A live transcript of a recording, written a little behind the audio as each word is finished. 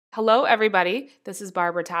Hello, everybody. This is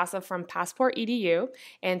Barbara Tassa from PassportEDU,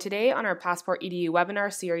 and today on our PassportEDU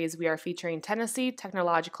webinar series, we are featuring Tennessee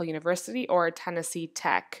Technological University, or Tennessee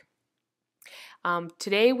Tech.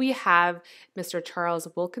 Today we have Mr. Charles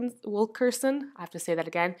Wilkerson. I have to say that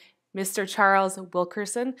again. Mr. Charles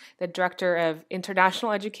Wilkerson, the Director of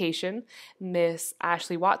International Education, Miss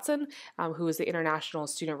Ashley Watson, who is the International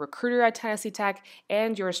Student Recruiter at Tennessee Tech,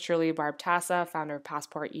 and yours truly, Barb Tassa, founder of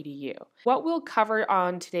PassportEDU. What we'll cover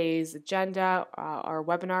on today's agenda, our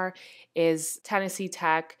webinar, is Tennessee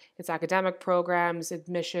Tech, its academic programs,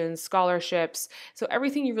 admissions, scholarships, so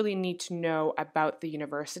everything you really need to know about the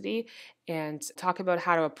university, and talk about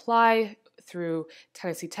how to apply through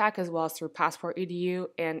Tennessee Tech as well as through PassportEDU,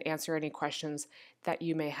 and answer any questions that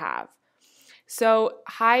you may have. So,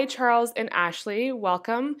 hi Charles and Ashley,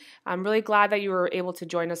 welcome. I'm really glad that you were able to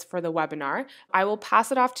join us for the webinar. I will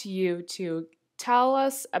pass it off to you to tell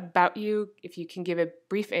us about you, if you can give a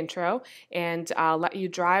brief intro, and I'll let you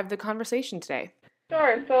drive the conversation today.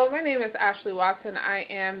 Sure. So my name is Ashley Watson. I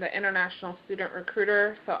am the International Student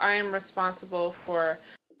Recruiter, so I am responsible for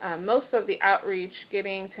most of the outreach,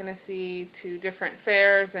 getting Tennessee to different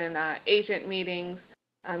fairs and agent meetings,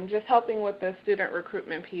 just helping with the student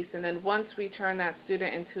recruitment piece. And then once we turn that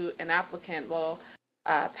student into an applicant, we'll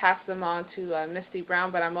pass them on to Misty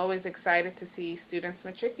Brown, but I'm always excited to see students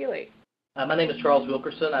matriculate. My name is Charles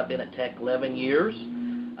Wilkerson. I've been at Tech 11 years.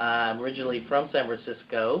 I'm originally from San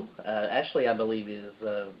Francisco. Ashley, I believe,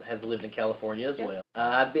 has lived in California as well.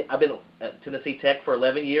 I've been at Tennessee Tech for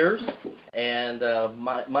 11 years, and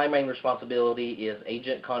my main responsibility is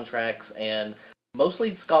agent contracts and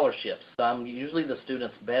mostly scholarships. So I'm usually the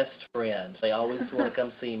student's best friend. They always want to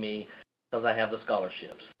come see me because I have the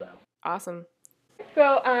scholarships. So. Awesome.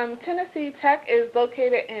 So Tennessee Tech is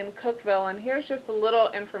located in Cookeville, and here's just a little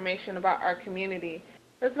information about our community.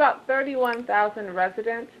 There's about 31,000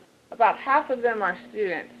 residents. About half of them are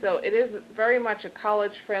students, so it is very much a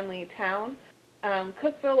college-friendly town.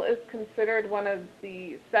 Cookeville is considered one of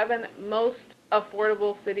the 7 most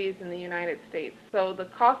affordable cities in the United States. So the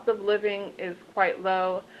cost of living is quite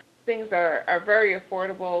low. Things are very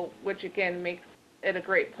affordable, which again makes it a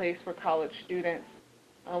great place for college students.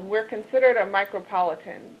 We're considered a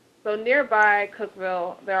micropolitan. So nearby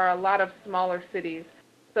Cookeville, there are a lot of smaller cities.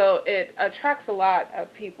 So it attracts a lot of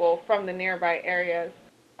people from the nearby areas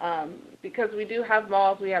because we do have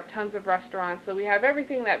malls, we have tons of restaurants, so we have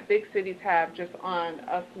everything that big cities have, just on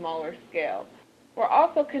a smaller scale. We're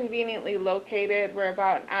also conveniently located. We're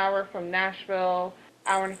about an hour from Nashville,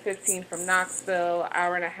 hour and 15 from Knoxville,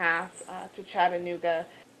 hour and a half to Chattanooga,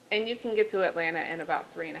 and you can get to Atlanta in about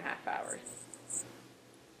 3.5 hours.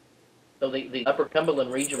 So the Upper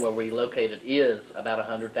Cumberland region where we're located is about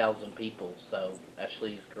 100,000 people. So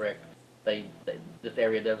Ashley is correct. This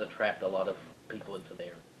area does attract a lot of people into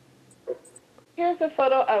there. Here's a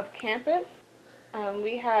photo of campus.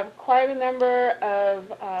 We have quite a number of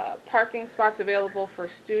parking spots available for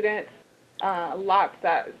students, lots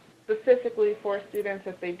that specifically for students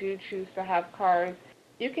if they do choose to have cars.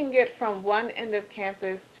 You can get from one end of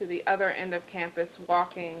campus to the other end of campus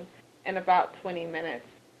walking in about 20 minutes.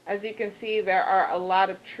 As you can see, there are a lot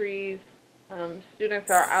of trees. Students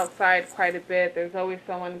are outside quite a bit. There's always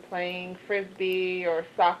someone playing frisbee or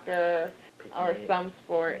soccer or some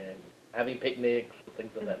sport. Yeah. Having picnics, things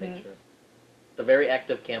of that nature. It's a very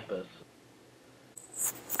active campus.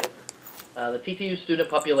 The TTU student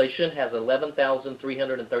population has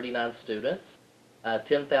 11,339 students.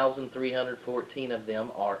 10,314 of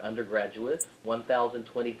them are undergraduates.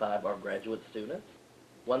 1,025 are graduate students.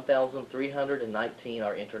 1,319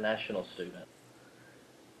 are international students.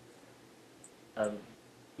 The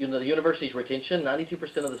university's retention,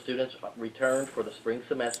 92% of the students returned for the spring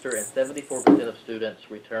semester and 74% of students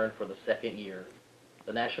returned for the second year.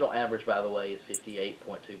 The national average, by the way, is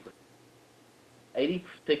 58.2%.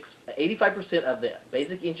 85% of the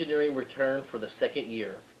basic engineering returned for the second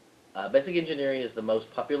year. Basic engineering is the most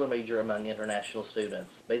popular major among international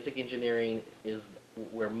students. Basic engineering is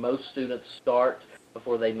where most students start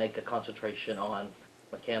before they make a concentration on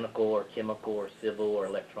mechanical or chemical or civil or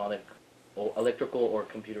electrical or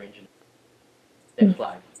computer engineering. Next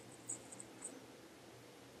slide.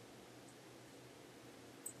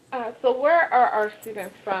 So where are our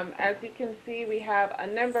students from? As you can see, we have a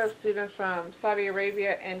number of students from Saudi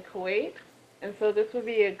Arabia and Kuwait. And so this would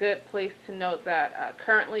be a good place to note that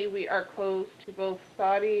currently we are closed to both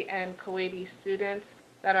Saudi and Kuwaiti students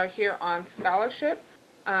that are here on scholarship.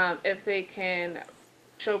 If they can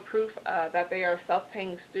show proof that they are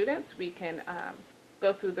self-paying students, we can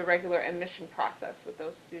go through the regular admission process with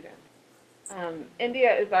those students.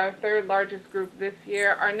 India is our third largest group this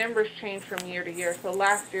year. Our numbers change from year to year. So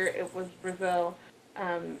last year it was Brazil.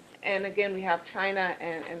 And again, we have China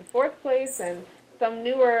in fourth place, and some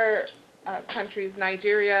newer countries,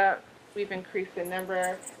 Nigeria, we've increased the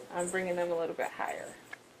number, bringing them a little bit higher.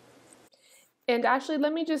 And Ashley,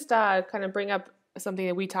 let me just kind of bring up something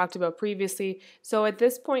that we talked about previously. So at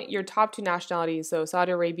this point, your top two nationalities, so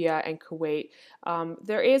Saudi Arabia and Kuwait,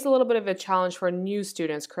 there is a little bit of a challenge for new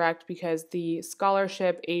students, correct? Because the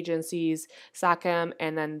scholarship agencies, SACEM,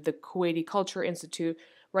 and then the Kuwaiti Culture Institute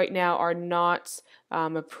right now are not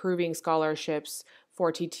approving scholarships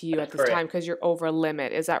for TTU at this time because you're over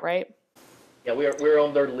limit. Is that right? Yeah, we're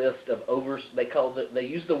on their list of they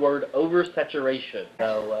use the word oversaturation.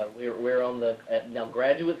 So we're on the now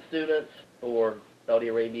graduate students for Saudi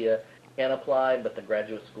Arabia can apply, but the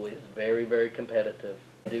graduate school is very, very competitive.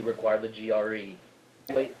 They do require the GRE.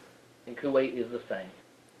 Kuwait is the same.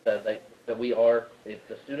 So if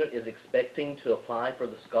the student is expecting to apply for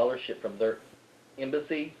the scholarship from their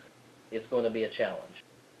embassy, it's going to be a challenge.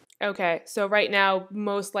 Okay, so right now,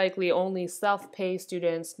 most likely only self-pay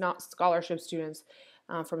students, not scholarship students,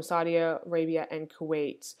 from Saudi Arabia and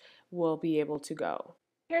Kuwait will be able to go.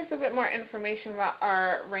 Here's a bit more information about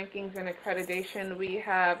our rankings and accreditation. We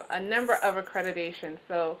have a number of accreditations.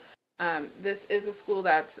 So this is a school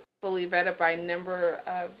that's fully vetted by a number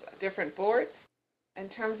of different boards. In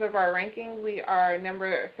terms of our ranking, we are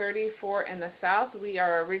number 34 in the South. We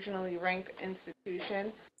are a regionally ranked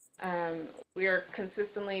institution. We are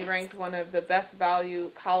consistently ranked one of the best value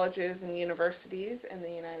colleges and universities in the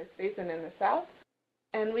United States and in the South.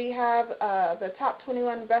 And we have the top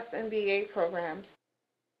 21 best MBA programs.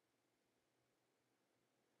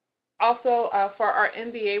 Also, for our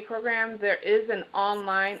MBA program, there is an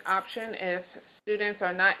online option if students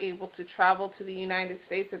are not able to travel to the United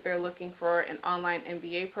States. If they're looking for an online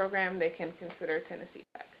MBA program, they can consider Tennessee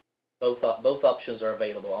Tech. Both options are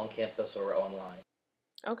available on campus or online.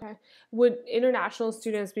 Okay. Would international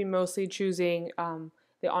students be mostly choosing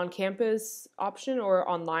the on-campus option or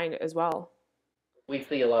online as well? We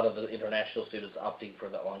see a lot of the international students opting for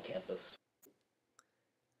the on-campus.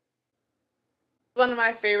 One of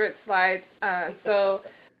my favorite slides. So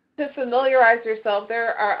to familiarize yourself,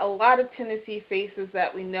 there are a lot of Tennessee faces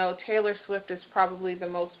that we know. Taylor Swift is probably the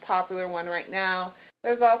most popular one right now.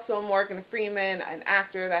 There's also Morgan Freeman, an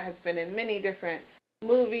actor that has been in many different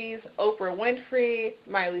movies, Oprah Winfrey,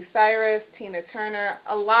 Miley Cyrus, Tina Turner.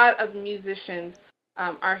 A lot of musicians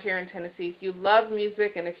are here in Tennessee. If you love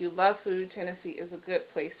music and if you love food, Tennessee is a good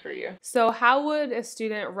place for you. So how would a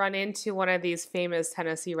student run into one of these famous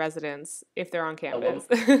Tennessee residents if they're on campus?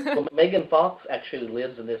 Well, Megan Fox actually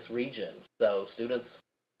lives in this region, so students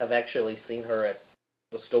have actually seen her at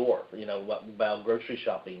the store, about grocery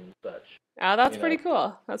shopping and such. Oh, that's pretty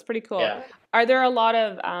cool. That's pretty cool. Yeah. Are there a lot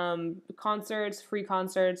of concerts, free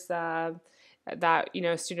concerts that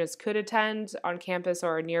students could attend on campus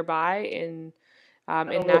or nearby in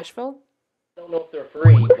Nashville? I don't know if they're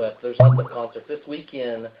free, but there's lots of concerts. This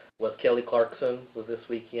weekend was Kelly Clarkson was this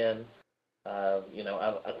weekend.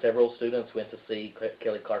 Several students went to see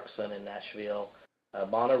Kelly Clarkson in Nashville.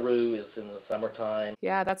 Bonnaroo is in the summertime.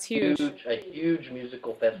 Yeah, that's huge. A huge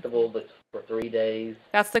musical festival that's for 3 days.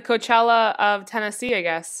 That's the Coachella of Tennessee, I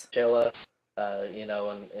guess. Coachella,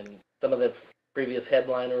 and some of the previous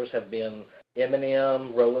headliners have been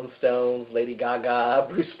Eminem, Rolling Stones, Lady Gaga,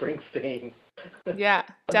 Bruce Springsteen. Yeah,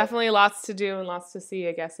 definitely lots to do and lots to see,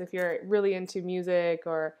 I guess, if you're really into music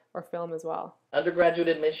or film as well. Undergraduate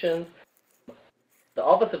admissions. The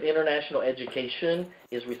Office of International Education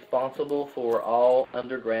is responsible for all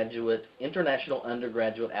international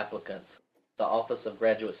undergraduate applicants. The Office of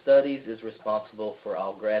Graduate Studies is responsible for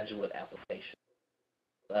all graduate applications.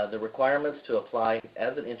 The requirements to apply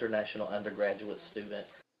as an international undergraduate student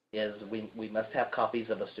is we must have copies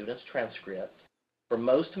of a student's transcript. For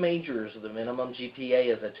most majors, the minimum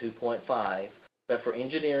GPA is a 2.5, but for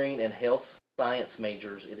engineering and health science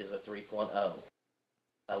majors, it is a 3.0.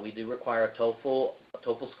 We do require a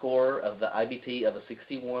TOEFL score of the IBT of a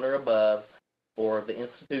 61 or above. For the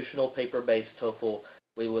institutional paper-based TOEFL,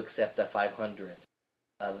 we will accept a 500.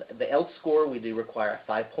 The ELT score, we do require a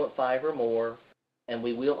 5.5 or more, and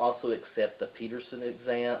we will also accept the Peterson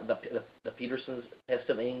exam, the Peterson's test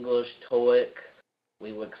of English, TOEIC.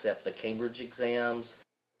 We will accept the Cambridge exams,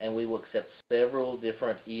 and we will accept several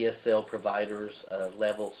different ESL providers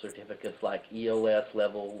level certificates like EOS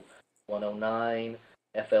level 109,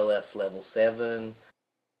 FLS level 7,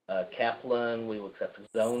 Kaplan. We will accept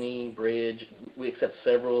Zoni, Bridge. We accept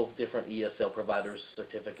several different ESL providers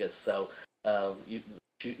certificates. So you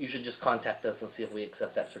should just contact us and see if we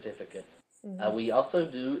accept that certificate. Mm-hmm. We also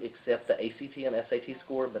do accept the ACT and SAT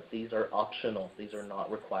score, but these are optional. These are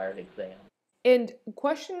not required exams. And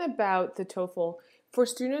question about the TOEFL for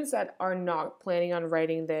students that are not planning on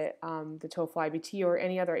writing the TOEFL IBT or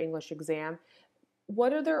any other English exam.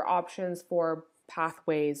 What are their options for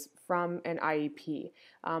pathways from an IEP?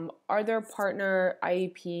 Are there partner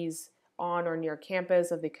IEPs on or near campus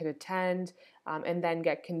that they could attend and then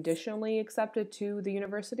get conditionally accepted to the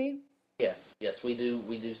university? Yes, we do.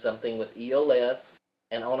 We do something with ELS,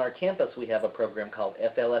 and on our campus we have a program called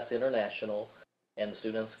FLS International, and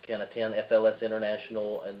students can attend FLS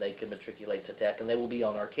International and they can matriculate to Tech, and they will be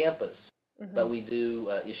on our campus. Mm-hmm. But we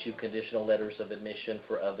do issue conditional letters of admission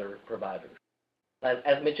for other providers.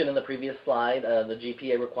 As mentioned in the previous slide, the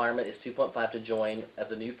GPA requirement is 2.5 to join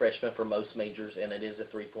as a new freshman for most majors, and it is a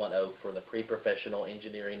 3.0 for the pre-professional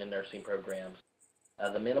engineering and nursing programs.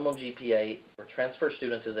 The minimum GPA for transfer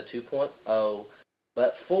students is a 2.0,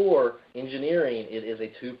 but for engineering it is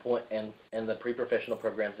a 2. And the pre-professional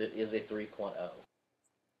programs it is a 3.0.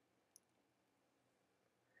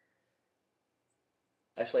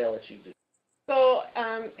 Actually, I'll let you do. So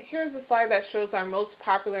here's a slide that shows our most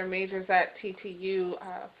popular majors at TTU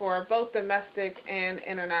for both domestic and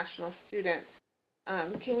international students.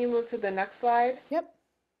 Can you move to the next slide? Yep.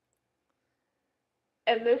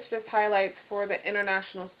 And this just highlights for the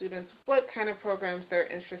international students what kind of programs they're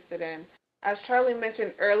interested in. As Charlie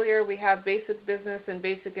mentioned earlier, we have basic business and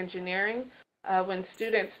basic engineering. When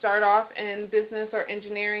students start off in business or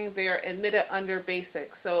engineering, they are admitted under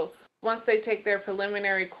basic. So once they take their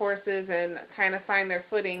preliminary courses and kind of find their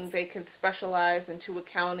footing, they can specialize into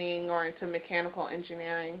accounting or into mechanical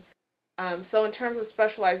engineering. So in terms of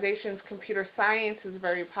specializations, computer science is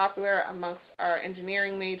very popular amongst our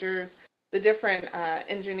engineering majors. The different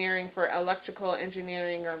engineering for electrical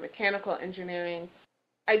engineering or mechanical engineering.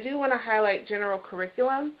 I do want to highlight general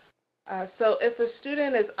curriculum. So if a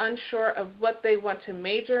student is unsure of what they want to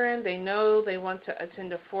major in, they know they want to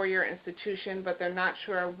attend a four-year institution, but they're not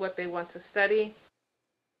sure of what they want to study,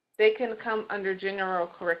 they can come under general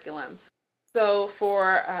curriculum. So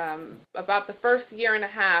for about the first year and a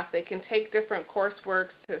half, they can take different coursework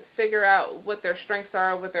to figure out what their strengths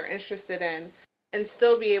are, what they're interested in, and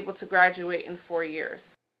still be able to graduate in 4 years.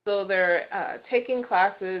 So they're taking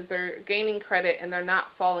classes, they're gaining credit, and they're not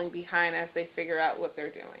falling behind as they figure out what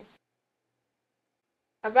they're doing.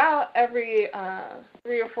 About every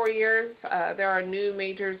 3 or 4 years, there are new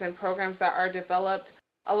majors and programs that are developed.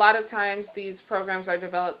 A lot of times these programs are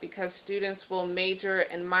developed because students will major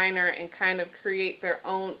and minor and kind of create their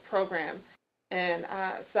own program. And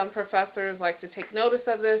some professors like to take notice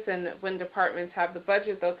of this, and when departments have the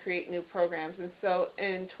budget, they'll create new programs. And so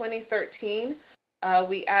in 2013,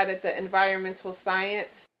 we added the environmental science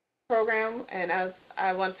program, and as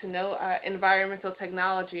I want to know, environmental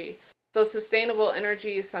technology. So sustainable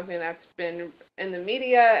energy is something that's been in the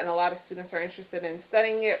media, and a lot of students are interested in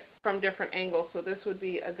studying it from different angles. So this would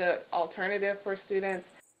be a good alternative for students.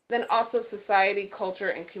 Then also society, culture,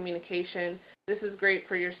 and communication. This is great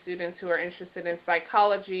for your students who are interested in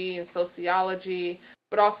psychology and sociology,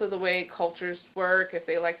 but also the way cultures work. If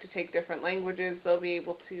they like to take different languages, they'll be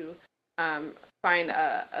able to find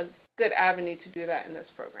a good avenue to do that in this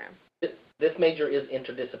program. This major is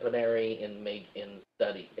interdisciplinary in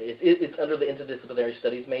study. It's under the interdisciplinary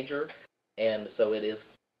studies major, and so it is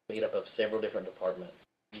made up of several different departments.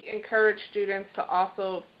 We encourage students to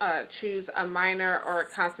also choose a minor or a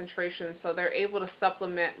concentration so they're able to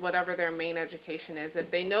supplement whatever their main education is. If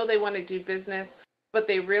they know they want to do business, but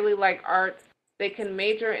they really like arts, they can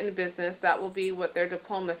major in business. That will be what their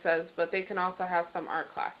diploma says, but they can also have some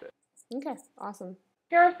art classes. Okay, awesome.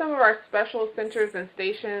 Here are some of our special centers and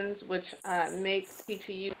stations, which makes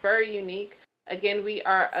TTU very unique. Again, we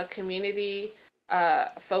are a community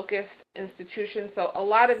focused institution, so a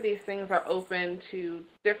lot of these things are open to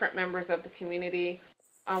different members of the community.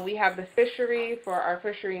 We have the fishery for our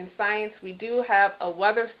fishery and science. We do have a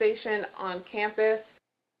weather station on campus.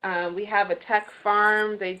 We have a tech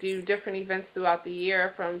farm. They do different events throughout the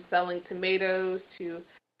year, from selling tomatoes to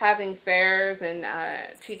having fairs and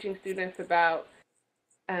teaching students about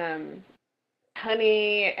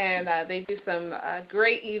honey, and they do some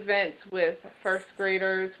great events with first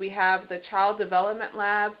graders. We have the Child Development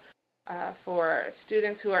Lab for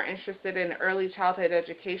students who are interested in early childhood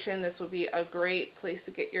education. This will be a great place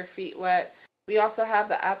to get your feet wet. We also have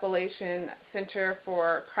the Appalachian Center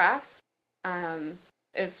for Crafts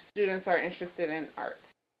if students are interested in art.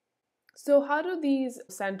 So how do these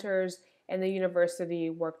centers and the university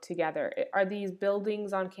work together? Are these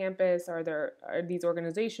buildings on campus? Are these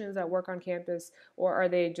organizations that work on campus? Or are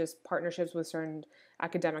they just partnerships with certain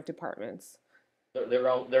academic departments? They're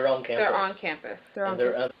on campus. They're on campus. They're on And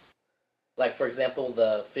they're campus. like, for example,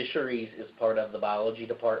 the fisheries is part of the biology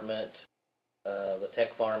department. The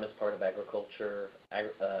tech farm is part of agriculture.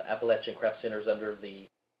 Appalachian Craft Center is under the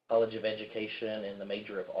College of Education and the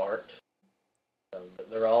major of art. So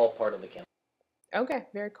they're all part of the campus. Okay,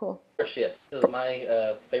 very cool. This is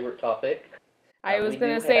my favorite topic. I was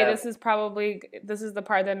going to say, this is the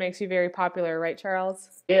part that makes you very popular, right, Charles?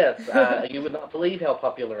 Yes, you would not believe how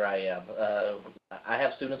popular I am. I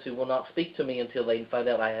have students who will not speak to me until they find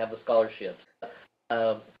out I have the scholarships.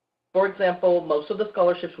 For example, most of the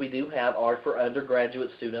scholarships we do have are for undergraduate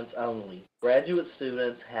students only. Graduate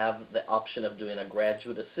students have the option of doing a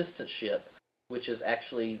graduate assistantship, which is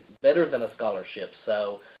actually better than a scholarship.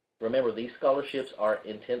 So remember, these scholarships are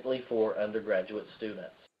intently for undergraduate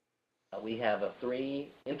students. We have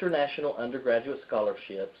 3 international undergraduate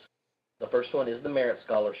scholarships. The first one is the Merit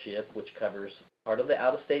Scholarship, which covers part of the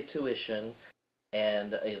out-of-state tuition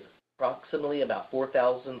and is approximately about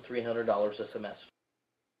 $4,300 a semester.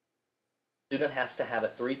 The student has to have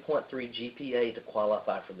a 3.3 GPA to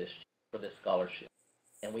qualify for this scholarship,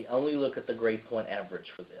 and we only look at the grade point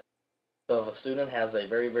average for this. So if a student has a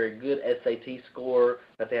very, very good SAT score,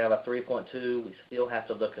 but they have a 3.2, we still have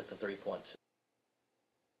to look at the 3.2.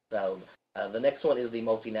 So the next one is the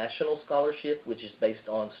multinational scholarship, which is based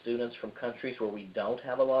on students from countries where we don't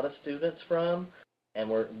have a lot of students from.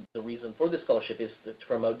 And the reason for this scholarship is to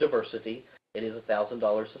promote diversity. It is $1,000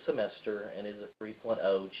 a semester and is a 3.0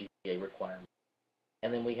 GPA requirement.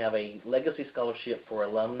 And then we have a legacy scholarship for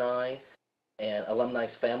alumni and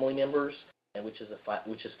alumni's family members, and which is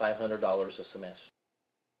 $500 a semester.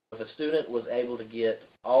 If a student was able to get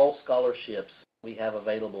all scholarships we have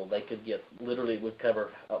available, they could get, literally would cover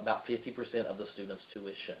about 50% of the student's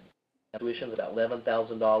tuition. And tuition is about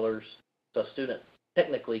 $11,000, so a student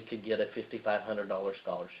technically could get a $5,500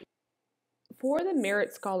 scholarship. For the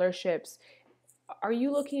merit scholarships, are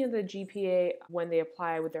you looking at the GPA when they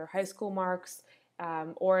apply with their high school marks,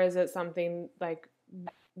 or is it something like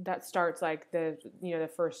that starts like the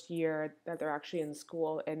first year that they're actually in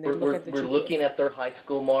school and they look at the GPA? We're looking at their high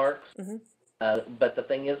school marks. Mm-hmm. But the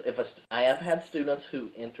thing is, I have had students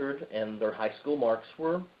who entered and their high school marks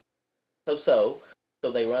were so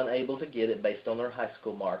they were unable to get it based on their high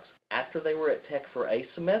school marks. After they were at Tech for a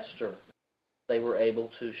semester, they were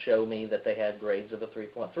able to show me that they had grades of a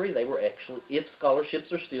 3.3. They were actually, if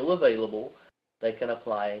scholarships are still available, they can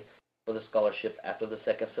apply for the scholarship after the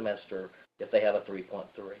second semester if they have a 3.3.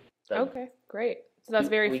 So okay, great. So that's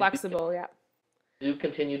very flexible, yeah. We do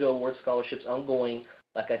continue to award scholarships ongoing,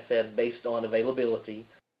 like I said, based on availability.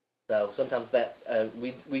 So sometimes that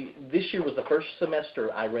this year was the first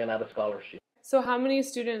semester I ran out of scholarships. So how many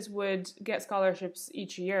students would get scholarships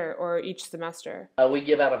each year or each semester? We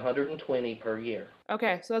give out 120 per year.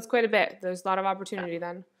 Okay, so that's quite a bit. There's a lot of opportunity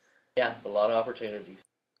then. Yeah, a lot of opportunities.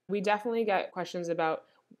 We definitely get questions about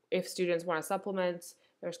if students want to supplement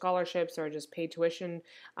their scholarships or just pay tuition.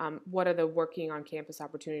 What are the working on campus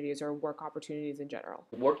opportunities or work opportunities in general?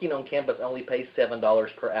 Working on campus only pays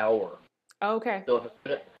 $7 per hour. Oh, okay.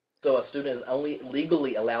 So a student is only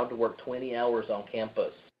legally allowed to work 20 hours on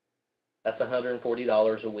campus. That's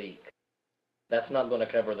 $140 a week. That's not going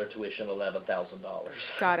to cover their tuition, $11,000.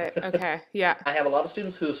 Got it. Okay. Yeah. I have a lot of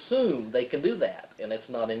students who assume they can do that, and it's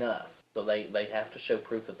not enough. So they have to show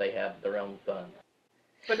proof that they have their own funds.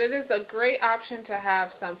 But it is a great option to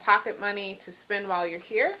have some pocket money to spend while you're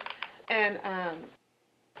here. And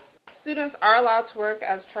students are allowed to work,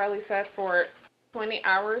 as Charlie said, for 20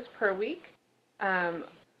 hours per week.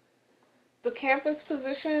 The campus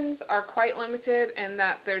positions are quite limited in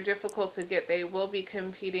that they're difficult to get. They will be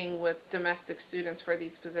competing with domestic students for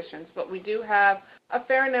these positions. But we do have a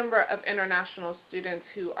fair number of international students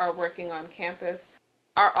who are working on campus.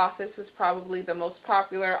 Our office is probably the most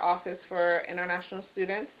popular office for international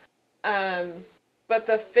students. But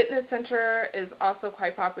the fitness center is also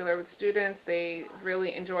quite popular with students. They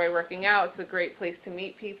really enjoy working out. It's a great place to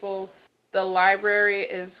meet people. The library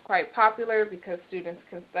is quite popular because students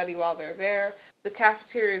can study while they're there. The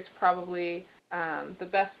cafeteria is probably the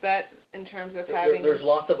best bet in terms of having... There's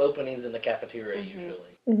lots of openings in the cafeteria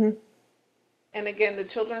usually. Mm-hmm. And again, the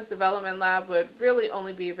Children's Development Lab would really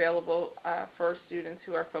only be available for students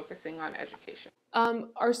who are focusing on education.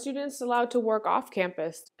 Are students allowed to work off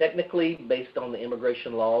campus? Technically, based on the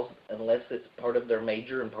immigration laws, unless it's part of their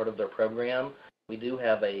major and part of their program, we do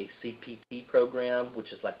have a CPT program,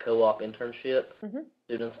 which is like co-op internship. Mm-hmm.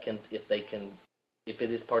 Students can, if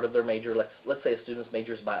it is part of their major, let's say a student's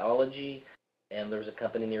major is biology, and there's a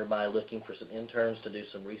company nearby looking for some interns to do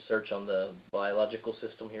some research on the biological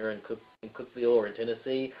system here in Cookeville or in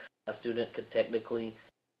Tennessee, a student could technically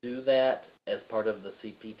do that as part of the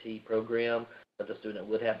CPT program that the student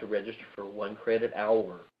would have to register for 1 credit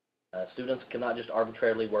hour. Students cannot just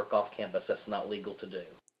arbitrarily work off campus. That's not legal to do.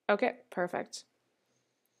 Okay, perfect.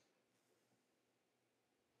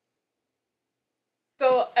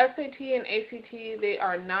 So SAT and ACT, they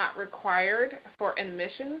are not required for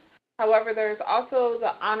admission. However, there's also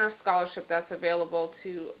the honor scholarship that's available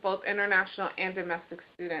to both international and domestic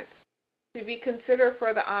students. To be considered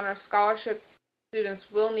for the honor scholarship, students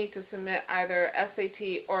will need to submit either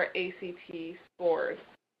SAT or ACT scores.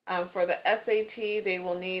 For the SAT, they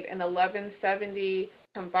will need an 1170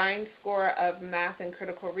 combined score of math and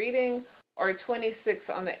critical reading, or 26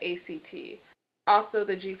 on the ACT. Also,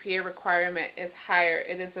 the GPA requirement is higher.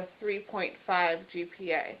 It is a 3.5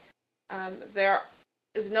 GPA. There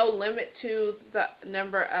is no limit to the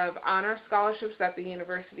number of honor scholarships that the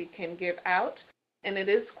university can give out, and it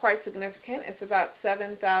is quite significant. It's about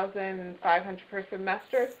 $7,500 per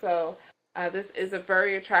semester, so this is a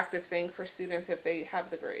very attractive thing for students if they have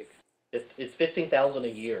the grades. It's $15,000 a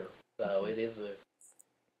year, so it is a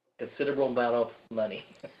considerable amount of money.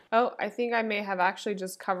 Oh, I think I may have actually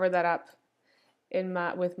just covered that up in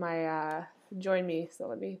with my join me. So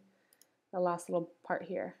let me, the last little part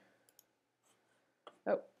here.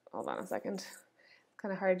 Oh, hold on a second. It's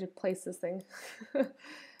kind of hard to place this thing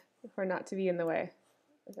for not to be in the way.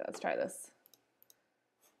 Okay, let's try this.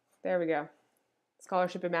 There we go.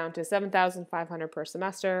 Scholarship amount is $7,500 per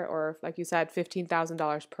semester, or like you said,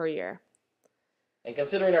 $15,000 per year. And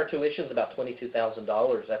considering our tuition is about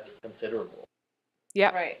 $22,000, that's considerable.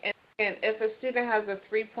 Yeah. Right. And if a student has a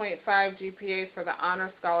 3.5 GPA for the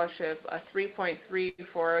honor scholarship, a 3.3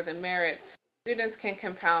 for the merit, students can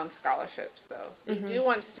compound scholarships. So we do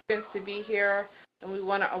want students to be here, and we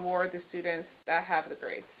want to award the students that have the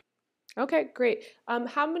grades. Okay, great.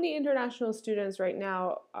 How many international students right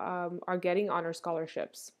now are getting honor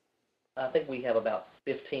scholarships? I think we have about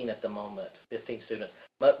 15 at the moment, 15 students.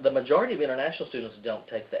 But the majority of international students don't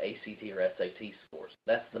take the ACT or SAT scores.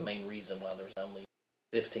 That's the main reason why there's only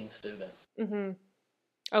 15 students.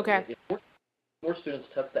 Okay. If more students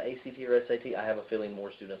took the ACT or SAT, I have a feeling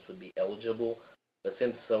more students would be eligible. But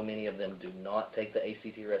since so many of them do not take the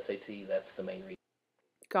ACT or SAT, that's the main reason.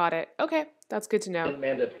 Got it. Okay, that's good to know.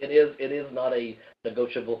 Amanda, it is not a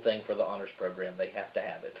negotiable thing for the honors program. They have to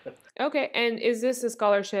have it. Okay, and is this a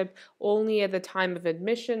scholarship only at the time of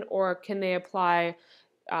admission, or can they apply,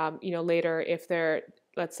 later if they're,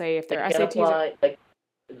 let's say, if their SATs? Apply, as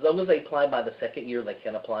long as they apply by the second year, they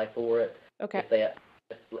can apply for it. Okay.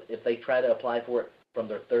 If they try to apply for it from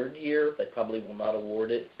their third year, they probably will not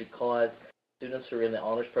award it, because students who are in the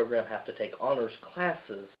honors program have to take honors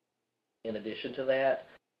classes in addition to that.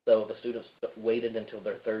 So if a student waited until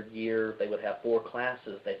their third year, they would have 4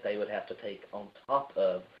 classes that they would have to take on top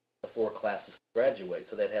of the 4 classes to graduate.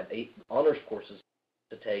 So they'd have 8 honors courses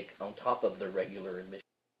to take on top of their regular admission.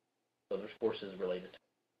 So there's courses related to it.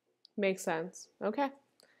 Makes sense. Okay.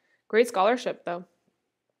 Great scholarship, though.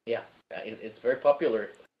 Yeah, it's very popular.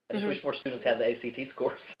 I just wish more students had the ACT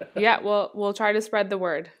scores. Yeah, we'll try to spread the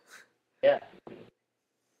word. Yeah.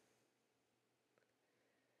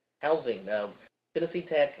 Housing. Tennessee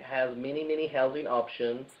Tech has many housing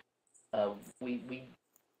options.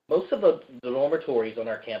 Most of the dormitories on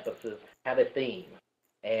our campuses have a theme,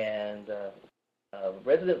 and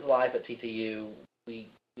residence life at TTU.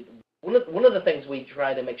 One of the things we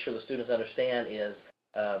try to make sure the students understand is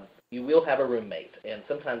you will have a roommate, and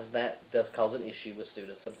sometimes that does cause an issue with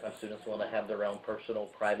students. Sometimes students want to have their own personal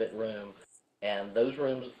private room, and those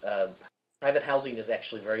rooms, private housing is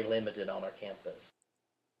actually very limited on our campus.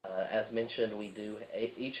 As mentioned,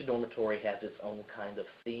 each dormitory has its own kind of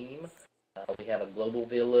theme. We have a global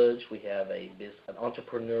village, we have an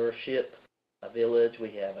entrepreneurship village, we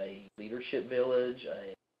have a leadership village,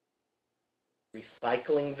 a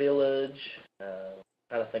recycling village,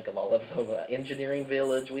 trying to think of all of them, engineering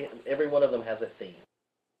village. Every one of them has a theme.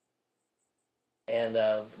 And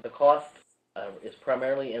the cost is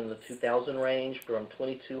primarily in the $2,000 range, from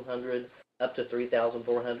 $2,200 up to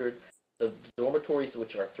 $3,400. The dormitories,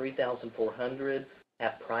 which are $3,400,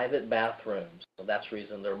 have private bathrooms, so that's the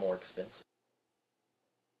reason they're more expensive.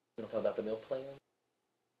 You want to talk about the meal plan?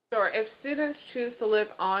 Sure. If students choose to live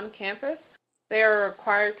on campus, they are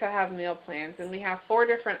required to have meal plans, and we have 4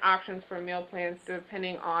 different options for meal plans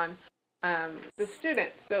depending on the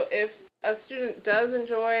student. So if a student does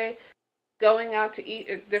enjoy going out to eat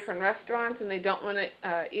at different restaurants and they don't want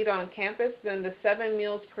to eat on campus, then the 7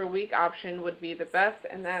 meals per week option would be the best,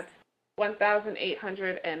 and that's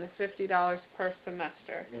 $1,850 per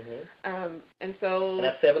semester. And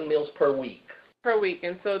that's 7 meals per week.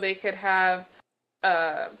 And so they could have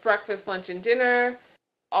breakfast, lunch, and dinner,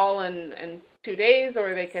 all in 2 days,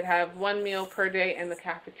 or they could have one meal per day in the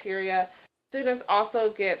cafeteria. Students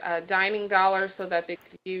also get dining dollars so that they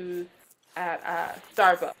could use at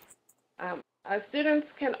Starbucks. Students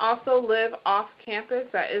can also live off campus.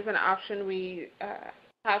 That is an option we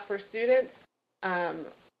have for students.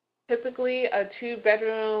 Typically, a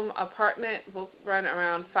 2-bedroom apartment will run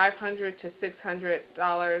around $500 to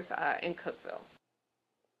 $600 in Cookeville.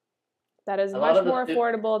 That is much more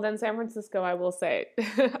affordable than San Francisco, I will say.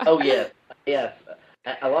 Oh, yes, yes.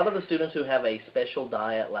 A lot of the students who have a special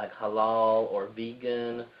diet like halal or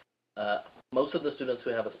vegan, most of the students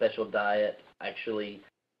who have a special diet actually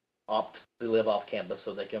opt to live off campus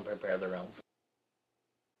so they can prepare their own food.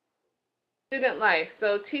 Student life.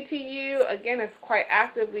 So TTU, again, is quite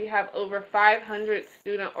active. We have over 500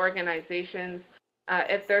 student organizations.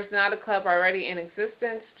 If there's not a club already in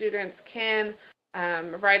existence, students can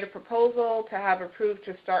write a proposal to have approved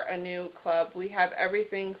to start a new club. We have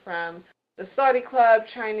everything from the Saudi Club,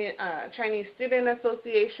 Chinese Student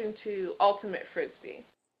Association, to Ultimate Frisbee.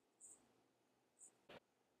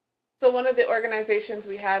 So one of the organizations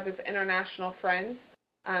we have is International Friends.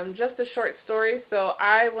 Just a short story. So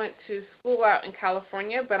I went to school out in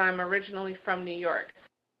California, but I'm originally from New York.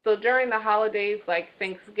 So during the holidays like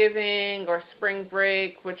Thanksgiving or spring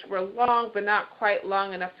break, which were long but not quite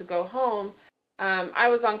long enough to go home, I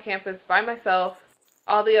was on campus by myself.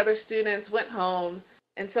 All the other students went home,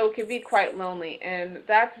 and so it could be quite lonely. And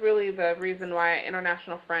that's really the reason why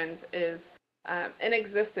International Friends is in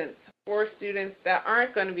existence for students that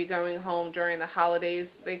aren't going to be going home during the holidays.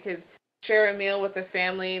 They could share a meal with a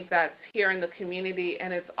family that's here in the community,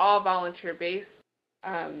 and it's all volunteer-based.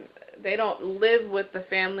 They don't live with the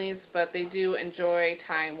families, but they do enjoy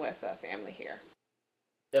time with a family here.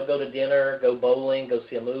 They'll go to dinner, go bowling, go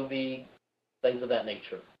see a movie, things of that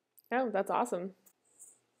nature. Oh, that's awesome.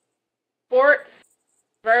 Sports,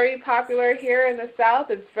 very popular here in the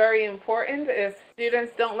South. It's very important. If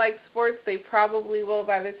students don't like sports, they probably will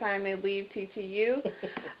by the time they leave TTU.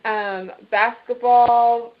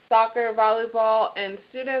 Basketball, soccer, volleyball, and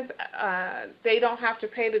students, they don't have to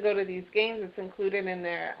pay to go to these games. It's included in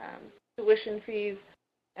their tuition fees.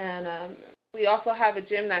 And we also have a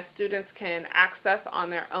gym that students can access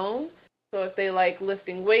on their own. So if they like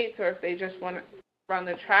lifting weights, or if they just want to run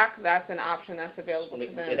the track, that's an option that's available to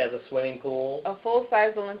them. It has a swimming pool. A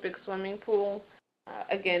full-size Olympic swimming pool.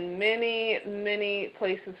 Again, many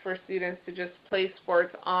places for students to just play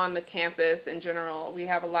sports on the campus in general. We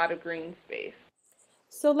have a lot of green space.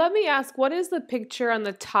 So let me ask, what is the picture on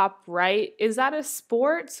the top right? Is that a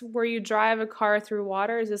sport where you drive a car through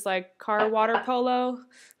water? Is this like car water polo?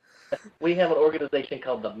 We have an organization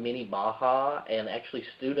called the Mini Baja, and actually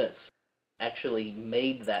students actually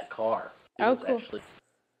made that car. Oh, cool.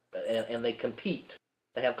 And they compete.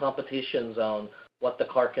 They have competitions on what the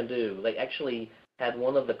car can do. They actually had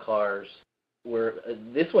one of the cars where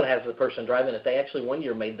this one has the person driving it. They actually one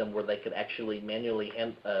year made them where they could actually manually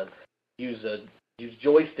use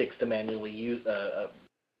joysticks to manually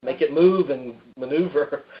make it move and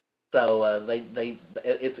maneuver. So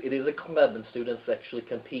it is a club, and students actually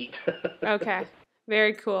compete. Okay,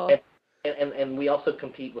 very cool. And we also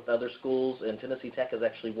compete with other schools, and Tennessee Tech has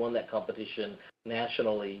actually won that competition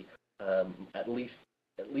nationally at least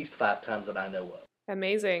 5 times that I know of.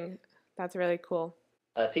 Amazing. That's really cool.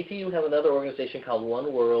 TTU has another organization called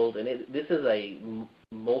One World, and this is a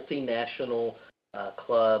multinational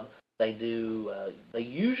club. They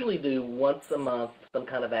usually do once a month some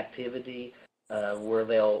kind of activity where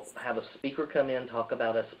they'll have a speaker come in, talk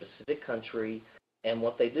about a specific country. And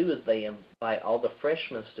what they do is they invite all the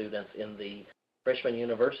freshman students in the freshman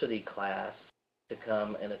university class to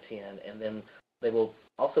come and attend. And then they will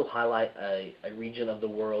also highlight a region of the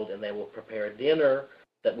world, and they will prepare a dinner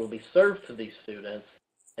that will be served to these students.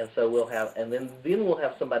 And so then we'll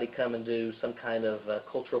have somebody come and do some kind of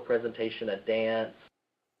cultural presentation, a dance,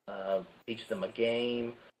 teach them a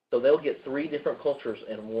game. So they'll get 3 different cultures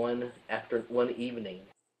in one evening.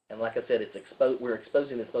 And like I said, we're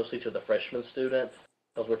exposing this mostly to the freshman students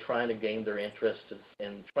because we're trying to gain their interest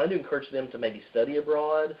and trying to encourage them to maybe study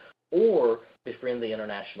abroad or befriend the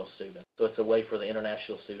international students. So it's a way for the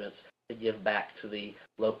international students to give back to the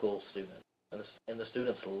local students. And the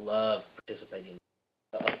students love participating.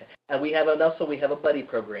 Okay. And we have a buddy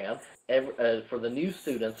program for the new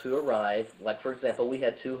students who arrive. Like, for example, we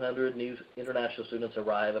had 200 new international students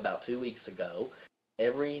arrive about 2 weeks ago.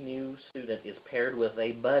 Every new student is paired with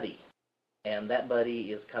a buddy, and that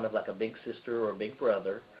buddy is kind of like a big sister or a big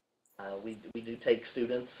brother. We do take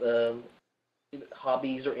students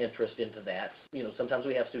hobbies or interest into that. You know, sometimes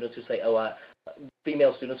we have students who say,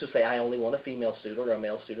 female students who say, I only want a female student, or a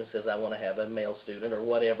male student says, I want to have a male student, or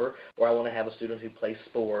whatever, or I want to have a student who plays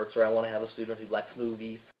sports, or I want to have a student who likes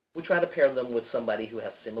movies. We try to pair them with somebody who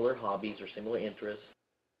has similar hobbies or similar interests.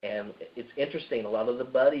 And it's interesting, a lot of the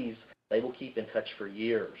buddies, they will keep in touch for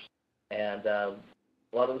years. And a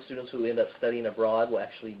lot of the students who end up studying abroad will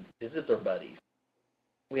actually visit their buddies.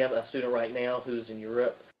 We have a student right now who's in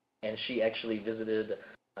Europe, and she actually visited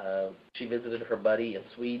her buddy in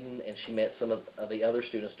Sweden, and she met some of the other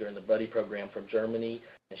students during the buddy program from Germany,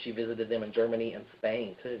 and she visited them in Germany and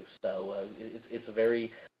Spain too. So it's a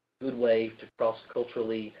very good way to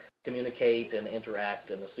cross-culturally communicate and interact,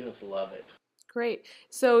 and the students love it. Great.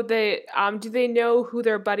 So do they know who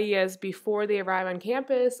their buddy is before they arrive on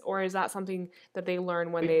campus, or is that something that they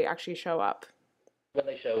learn when they actually show up? When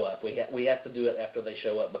they show up, we have to do it after they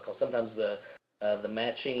show up, because sometimes the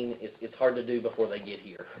matching it's hard to do before they get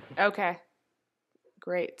here. Okay.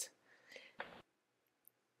 Great.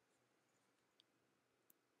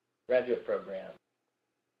 Graduate program.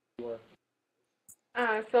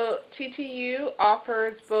 So TTU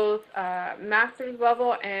offers both master's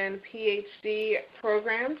level and PhD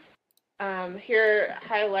programs. Here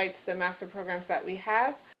highlights the master programs that we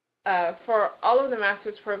have. For all of the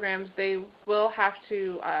master's programs, they will have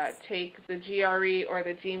to take the GRE or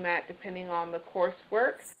the GMAT depending on the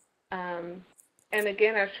coursework. And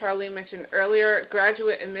again, as Charlie mentioned earlier,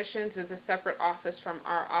 graduate admissions is a separate office from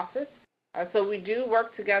our office. So we do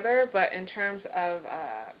work together, but in terms of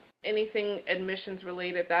anything admissions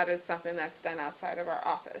related, that is something that's done outside of our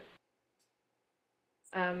office.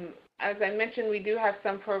 As I mentioned, we do have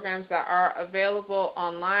some programs that are available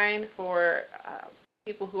online for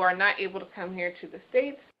people who are not able to come here to the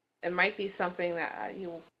States. It might be something that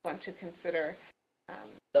you want to consider.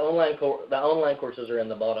 The online courses are in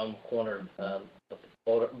the bottom corner, the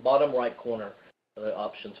bottom right corner of the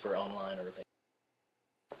options for online or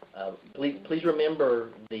please remember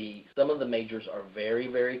some of the majors are very,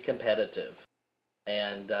 very competitive.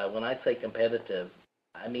 And when I say competitive,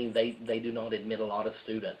 I mean they do not admit a lot of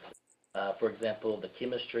students. For example, the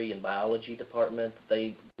chemistry and biology department,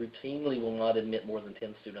 they routinely will not admit more than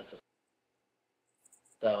 10 students.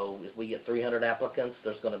 So if we get 300 applicants,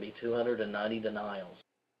 there's going to be 290 denials.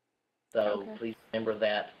 So Please remember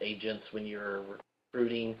that, agents, when you're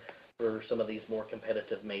recruiting for some of these more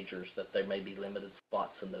competitive majors, that there may be limited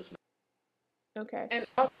spots in those majors. Okay. And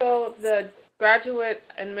also the graduate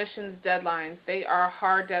admissions deadlines, they are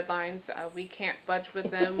hard deadlines. We can't budge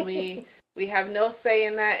with them. We have no say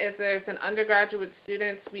in that. If there's an undergraduate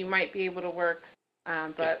student, we might be able to work.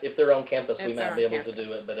 But if they're on campus, we might be able to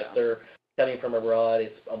do it. But if they're coming from abroad,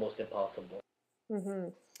 it's almost impossible. Mm-hmm.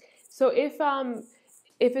 So if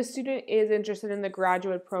a student is interested in the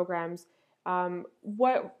graduate programs,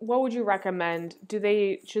 what would you recommend? Should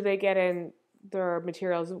they get in their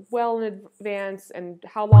materials well in advance, and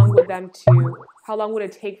how long would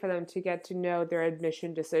it take for them to get to know their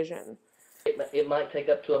admission decision? It might take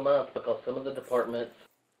up to a month, because some of the departments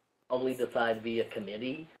only decide via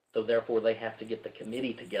committee, so therefore they have to get the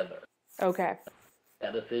committee together. Okay.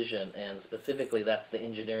 That decision, and specifically that's the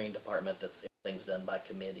engineering department that's everything's done by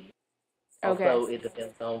committee. Okay. Also, it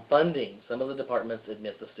depends on funding. Some of the departments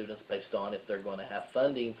admit the students based on if they're going to have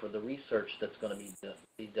funding for the research that's going to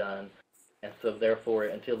be done. And so therefore,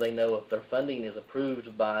 until they know if their funding is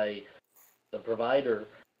approved by the provider,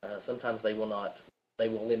 sometimes they will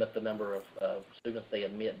limit the number of students they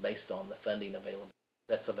admit based on the funding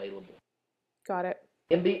that's available. Got it.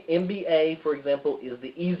 MBA, for example, is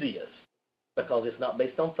the easiest because it's not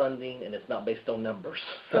based on funding and it's not based on numbers.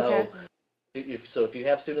 So, okay. If you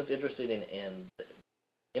have students interested in the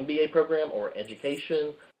MBA program or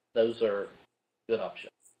education, those are good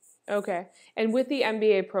options. Okay. And with the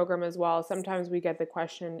MBA program as well, sometimes we get the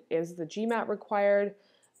question, is the GMAT required?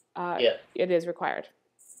 Yes. It is required.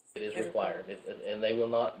 It is required, and they will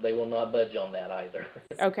not budge on that either.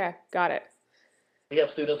 Okay, got it. We have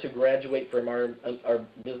students who graduate from our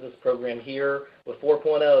business program here with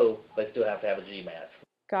 4.0, they still have to have a GMAT.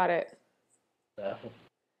 Got it.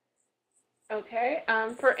 Okay.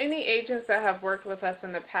 For any agents that have worked with us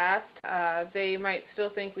in the past, they might still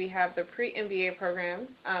think we have the pre-MBA program,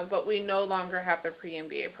 but we no longer have the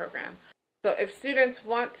pre-MBA program. So if students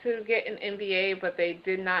want to get an MBA, but they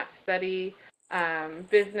did not study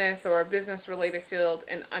business or a business-related field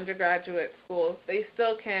in undergraduate schools, they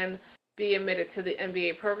still can be admitted to the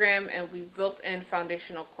MBA program, and we've built in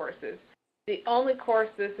foundational courses. The only course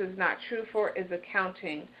this is not true for is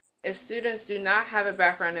accounting. If students do not have a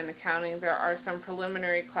background in accounting, there are some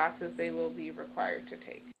preliminary classes they will be required to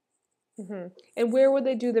take. Mm-hmm. And where would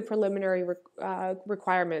they do the preliminary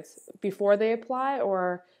requirements? Before they apply,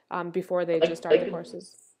 or before they just start the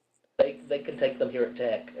courses? They can take them here at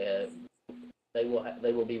Tech. They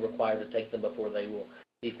will be required to take them before they will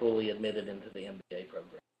be fully admitted into the MBA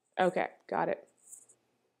program. Okay, got it.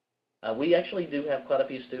 We actually do have quite a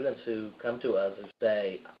few students who come to us and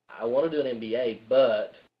say, I want to do an MBA,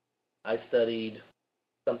 but I studied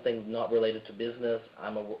something not related to business.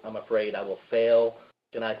 I'm afraid I will fail.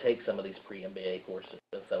 Can I take some of these pre-MBA courses?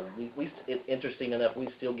 And so it's interesting enough, we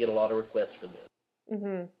still get a lot of requests for this.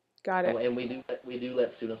 Mm-hmm. Got it. And we do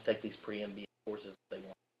let students take these pre-MBA courses if they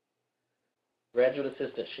want. Graduate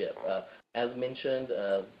assistantship. As mentioned,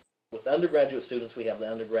 with undergraduate students, we have the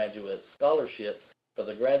undergraduate scholarship. For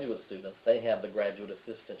the graduate students, they have the graduate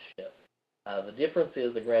assistantship. The difference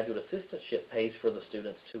is the graduate assistantship pays for the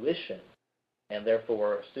student's tuition, and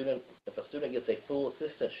therefore, if a student gets a full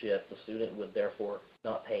assistantship, the student would therefore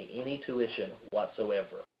not pay any tuition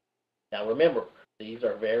whatsoever. Now remember, these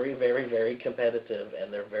are very, very, very competitive,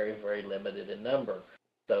 and they're very, very limited in number.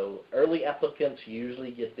 So early applicants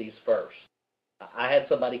usually get these first. I had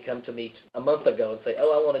somebody come to me a month ago and say,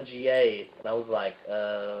 oh, I want a GA. And I was like,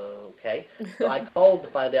 okay. So I called to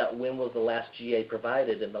find out when was the last GA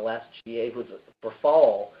provided, and the last GA was for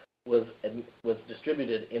fall was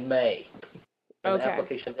distributed in May. And okay. The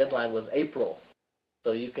application deadline was April.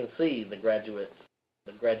 So you can see the graduate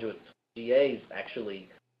GAs actually,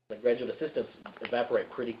 the graduate assistants evaporate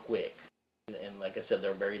pretty quick. And like I said,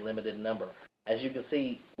 they're very limited in number. As you can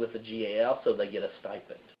see with the GA also, they get a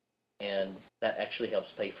stipend. And that actually helps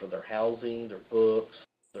pay for their housing, their books,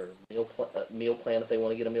 their meal plan if they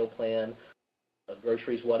want to get a meal plan,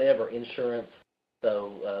 groceries, whatever, insurance.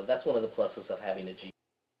 So that's one of the pluses of having a GA.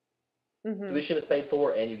 Mm-hmm. Tuition is paid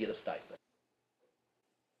for, and you get a stipend.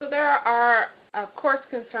 So there are, of course,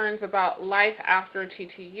 concerns about life after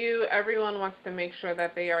TTU. Everyone wants to make sure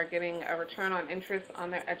that they are getting a return on interest on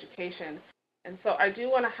their education. And so I do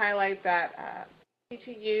want to highlight that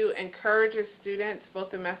PTU encourages students,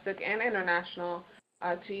 both domestic and international,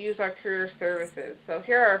 to use our career services. So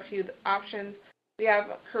here are a few options. We have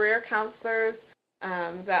career counselors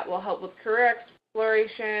that will help with career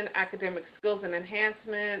exploration, academic skills and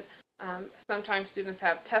enhancement. Sometimes students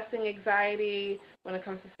have testing anxiety when it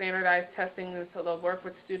comes to standardized testing, and so they'll work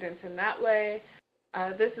with students in that way.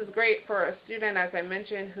 This is great for a student, as I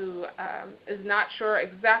mentioned, who is not sure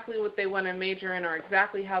exactly what they want to major in or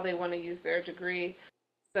exactly how they want to use their degree.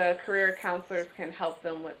 The career counselors can help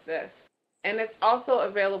them with this. And it's also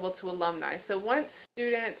available to alumni. So once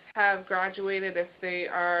students have graduated, if they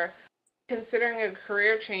are considering a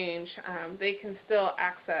career change, they can still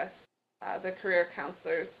access the career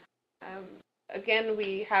counselors. Again,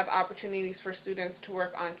 we have opportunities for students to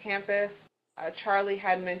work on campus. Charlie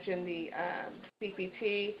had mentioned the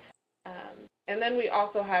CPT, and then we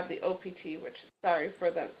also have the OPT, which, sorry for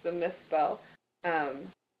the misspell.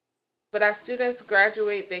 But as students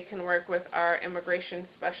graduate, they can work with our immigration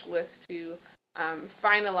specialists to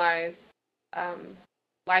finalize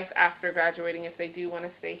life after graduating if they do want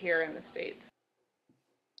to stay here in the States.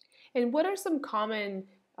 And what are some common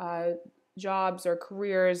jobs or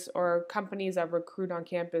careers or companies that recruit on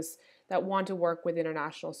campus that want to work with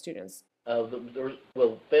international students?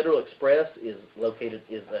 Federal Express is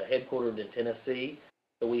headquartered in Tennessee,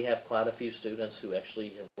 so we have quite a few students who actually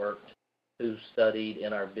have worked, who studied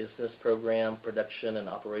in our business program, production and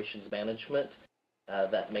operations management.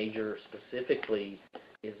 That major specifically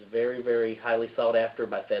is very, very highly sought after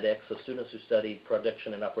by FedEx, so students who studied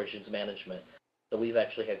production and operations management. So we've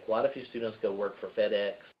actually had quite a few students go work for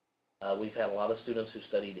FedEx. We've had a lot of students who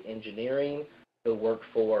studied engineering, who worked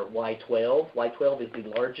for Y-12. Y-12 is the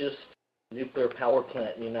largest nuclear power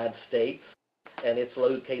plant in the United States, and it's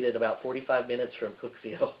located about 45 minutes from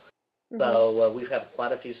Cookeville. Mm-hmm. So we've had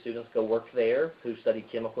quite a few students go work there who studied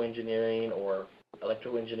chemical engineering or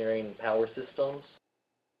electrical engineering and power systems.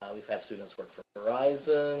 We've had students work for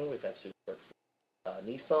Verizon. We've had students work for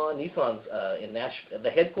Nissan. Nissan's in Nashville. The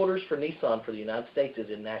headquarters for Nissan for the United States is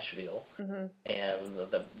in Nashville. Mm-hmm.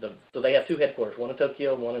 And so they have two headquarters, one in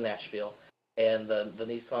Tokyo and one in Nashville. And the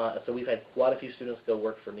Nissan, so we've had quite a few students go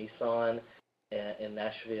work for Nissan in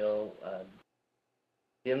Nashville.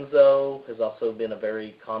 Denso has also been a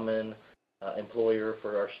very common employer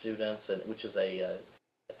for our students, which is a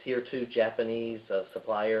Tier 2 Japanese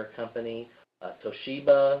supplier company.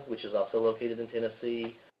 Toshiba, which is also located in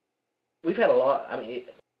Tennessee. We've had a lot,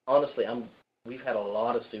 we've had a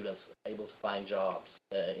lot of students able to find jobs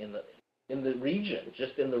in the region,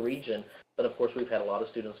 just in the region. But of course, we've had a lot of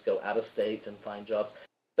students go out of state and find jobs,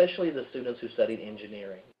 especially the students who studied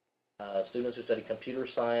engineering. Students who study computer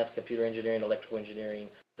science, computer engineering, electrical engineering,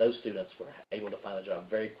 those students were able to find a job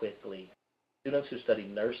very quickly. Students who study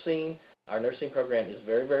nursing, our nursing program is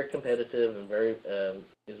very, very competitive and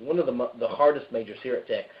is one of the hardest majors here at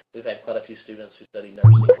Tech. We've had quite a few students who study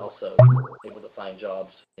nursing also able to find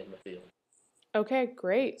jobs in the field. Okay,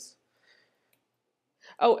 great.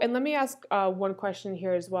 Oh, and let me ask one question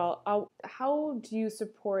here as well. How do you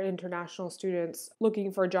support international students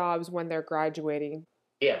looking for jobs when they're graduating?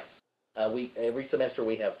 Yeah, every semester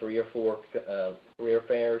we have 3 or 4 career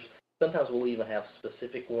fairs. Sometimes we'll even have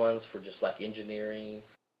specific ones for just like engineering.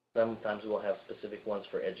 Sometimes we'll have specific ones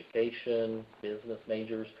for education, business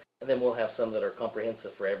majors, and then we'll have some that are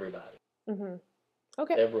comprehensive for everybody. Mm-hmm.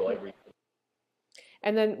 Okay. Every.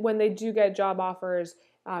 And then when they do get job offers,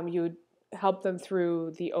 you would help them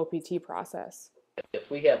through the OPT process. Yes,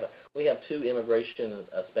 we have 2 immigration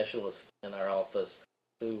specialists in our office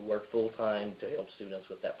who work full time to help students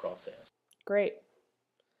with that process. Great.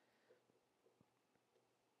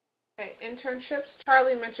 Okay, internships.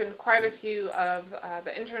 Charlie mentioned quite a few of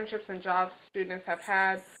the internships and jobs students have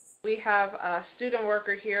had. We have a student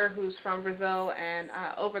worker here who's from Brazil, and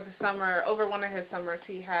over one of his summers,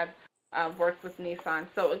 he had worked with Nissan.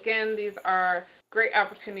 So again, these are great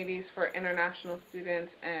opportunities for international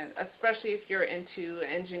students, and especially if you're into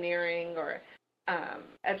engineering or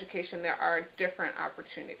education, there are different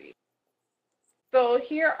opportunities. So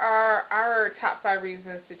here are our top 5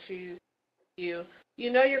 reasons to choose you.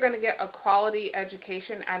 You know you're going to get a quality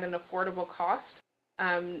education at an affordable cost.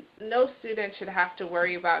 No student should have to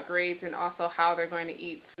worry about grades and also how they're going to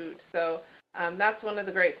eat food. So that's one of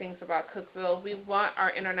the great things about Cookeville. We want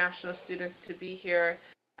our international students to be here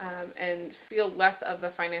and feel less of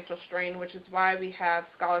the financial strain, which is why we have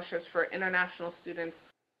scholarships for international students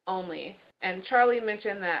only. And Charlie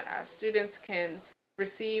mentioned that students can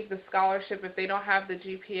receive the scholarship if they don't have the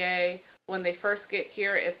GPA when they first get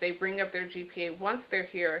here. If they bring up their GPA once they're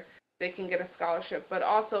here, they can get a scholarship. But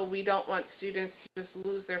also, we don't want students to just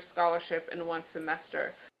lose their scholarship in one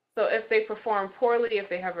semester. So if they perform poorly, if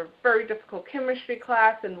they have a very difficult chemistry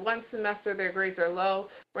class and one semester their grades are low,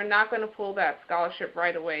 we're not going to pull that scholarship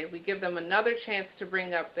right away. We give them another chance to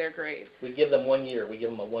bring up their grades. We give them 1 year. We give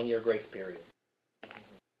them a 1-year grace period.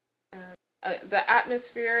 The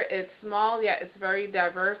atmosphere is small, yet it's very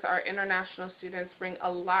diverse. Our international students bring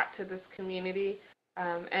a lot to this community,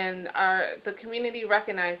 and the community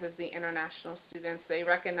recognizes the international students. They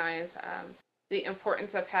recognize the importance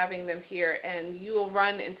of having them here, and you will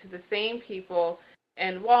run into the same people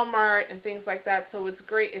in Walmart and things like that, so it's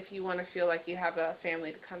great if you want to feel like you have a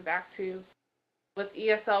family to come back to. With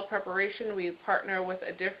ESL preparation, we partner with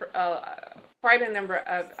quite a number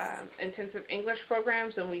of intensive English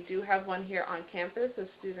programs, and we do have one here on campus if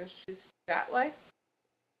students choose that way.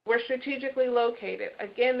 We're strategically located.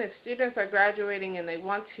 Again, if students are graduating and they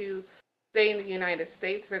want to stay in the United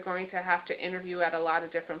States, they're going to have to interview at a lot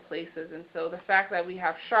of different places. And so the fact that we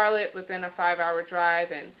have Charlotte within a 5-hour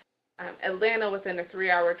drive and Atlanta within a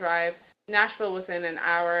 3-hour drive, Nashville within an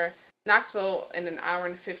hour, Knoxville in an hour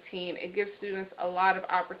and 15, it gives students a lot of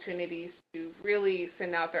opportunities to really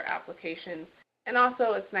send out their applications. And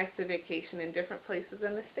also, it's nice to vacation in different places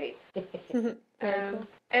in the States.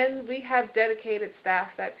 And we have dedicated staff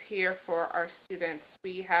that's here for our students.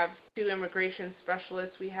 We have 2 immigration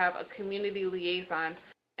specialists. We have a community liaison,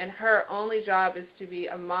 and her only job is to be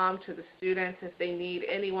a mom to the students if they need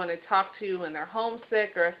anyone to talk to when they're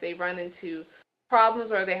homesick or if they run into problems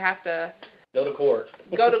or they have to Go to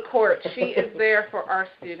court. She is there for our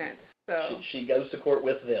students. So she goes to court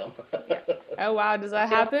with them. Oh, wow. Does that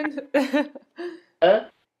happen? Huh?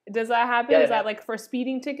 Does that happen? Yeah, is that like for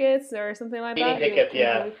speeding tickets or something like that? Speeding tickets,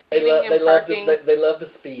 yeah. They love to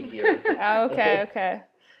speed here. Oh, okay.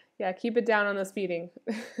 Yeah, keep it down on the speeding.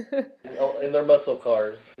 In their muscle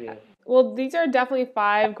cars. Yeah. Well, these are definitely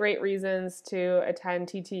 5 great reasons to attend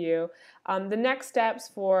TTU. The next steps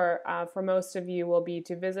for most of you will be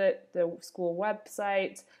to visit the school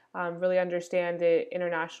website, really understand the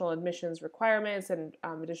international admissions requirements and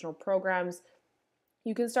additional programs.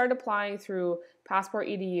 You can start applying through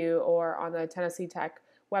PassportEDU or on the Tennessee Tech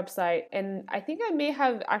website. And I think I may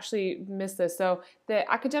have actually missed this. So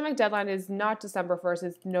the academic deadline is not December 1st,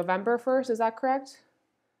 it's November 1st. Is that correct?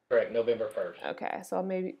 Correct, November 1st. Okay, so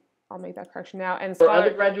I'll make that correction now. And for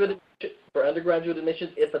undergraduate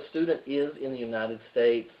admissions, if a student is in the United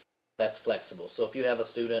States, that's flexible. So if you have a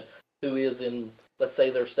student who is in, let's say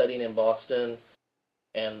they're studying in Boston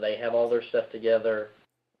and they have all their stuff together,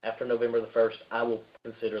 after November the 1st, I will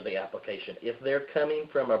consider the application. If they're coming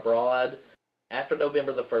from abroad, after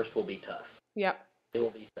November the 1st will be tough. Yep. It will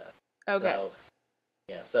be tough. Okay. So,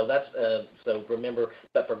 Yeah, so that's so remember,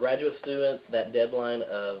 but for graduate students, that deadline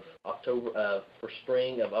of October for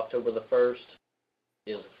spring of October the 1st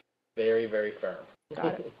is very, very firm.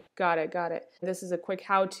 Got it. Got it. Got it. This is a quick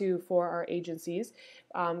how-to for our agencies.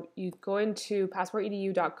 You go into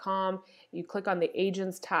passportedu.com, you click on the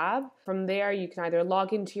Agents tab. From there, you can either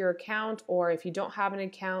log into your account, or if you don't have an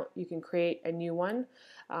account, you can create a new one.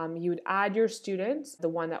 You would add your student, the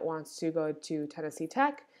one that wants to go to Tennessee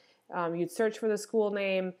Tech. You'd search for the school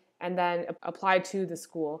name and then apply to the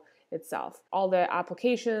school itself. All the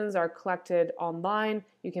applications are collected online.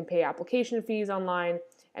 You can pay application fees online,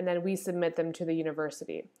 and then we submit them to the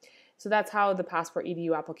university. So that's how the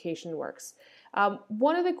PassportEDU application works.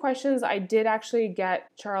 One of the questions I did actually get,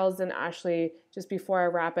 Charles and Ashley, just before I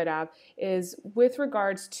wrap it up, is with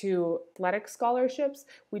regards to athletic scholarships.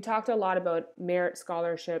 We talked a lot about merit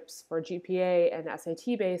scholarships for GPA and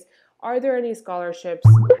SAT base. Are there any scholarships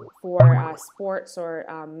for sports or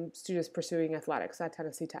students pursuing athletics at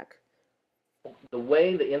Tennessee Tech? The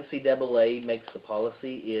way the NCAA makes the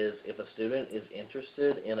policy is if a student is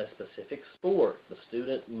interested in a specific sport, the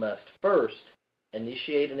student must first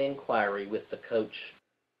initiate an inquiry with the coach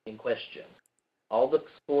in question. All the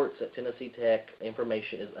sports at Tennessee Tech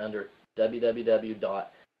information is under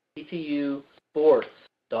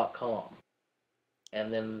www.ttusports.com.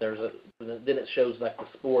 And then then it shows like the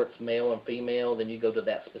sports, male and female. Then you go to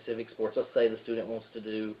that specific sports. Let's say the student wants to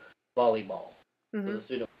do volleyball. Mm-hmm. So the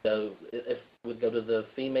student would go to the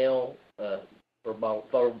female for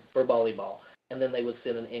volleyball, and then they would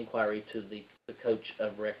send an inquiry to the coach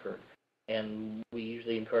of record. And we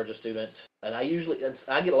usually encourage a student, and I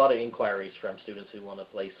get a lot of inquiries from students who want to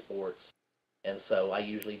play sports, and so I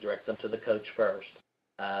usually direct them to the coach first.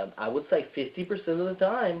 I would say 50% of the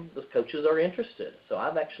time, the coaches are interested. So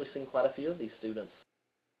I've actually seen quite a few of these students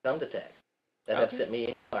come to Tech that have sent me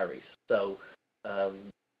inquiries. So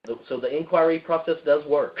the inquiry process does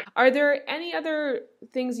work. Are there any other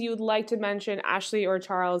things you'd like to mention, Ashley or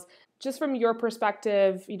Charles, just from your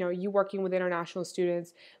perspective, you working with international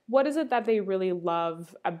students, what is it that they really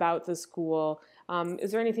love about the school?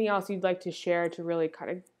 Is there anything else you'd like to share to really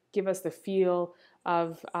kind of give us the feel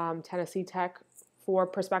of Tennessee Tech for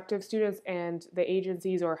prospective students and the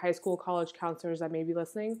agencies or high school, college counselors that may be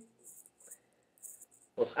listening?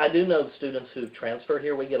 Well, I do know students who transfer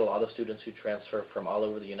here. We get a lot of students who transfer from all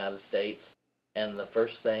over the United States, and the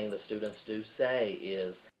first thing the students do say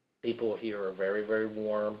is people here are very, very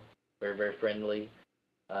warm, very, very friendly.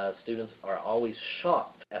 Students are always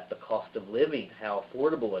shocked at the cost of living, how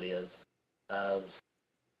affordable it is.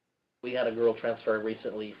 We had a girl transfer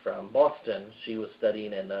recently from Boston. She was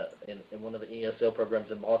studying in one of the ESL programs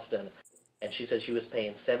in Boston, and she said she was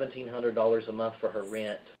paying $1,700 a month for her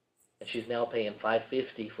rent, and she's now paying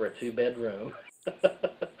 $550 for a 2-bedroom.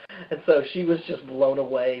 And so she was just blown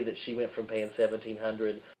away that she went from paying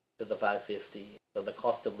 $1,700 to the $550. So the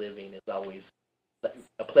cost of living is always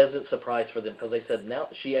a pleasant surprise for them, because they said, now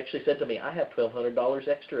she actually said to me, I have $1,200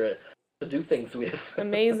 extra to do things with.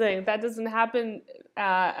 Amazing. That doesn't happen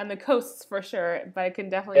on the coasts for sure, but it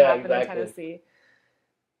can definitely happen in Tennessee.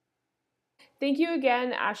 Thank you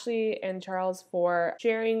again, Ashley and Charles, for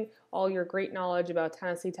sharing all your great knowledge about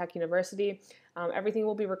Tennessee Tech University. Everything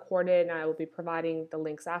will be recorded, and I will be providing the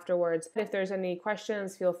links afterwards. If there's any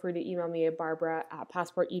questions, feel free to email me at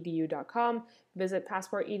barbara@passportedu.com. Visit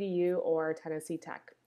PassportEDU or Tennessee Tech.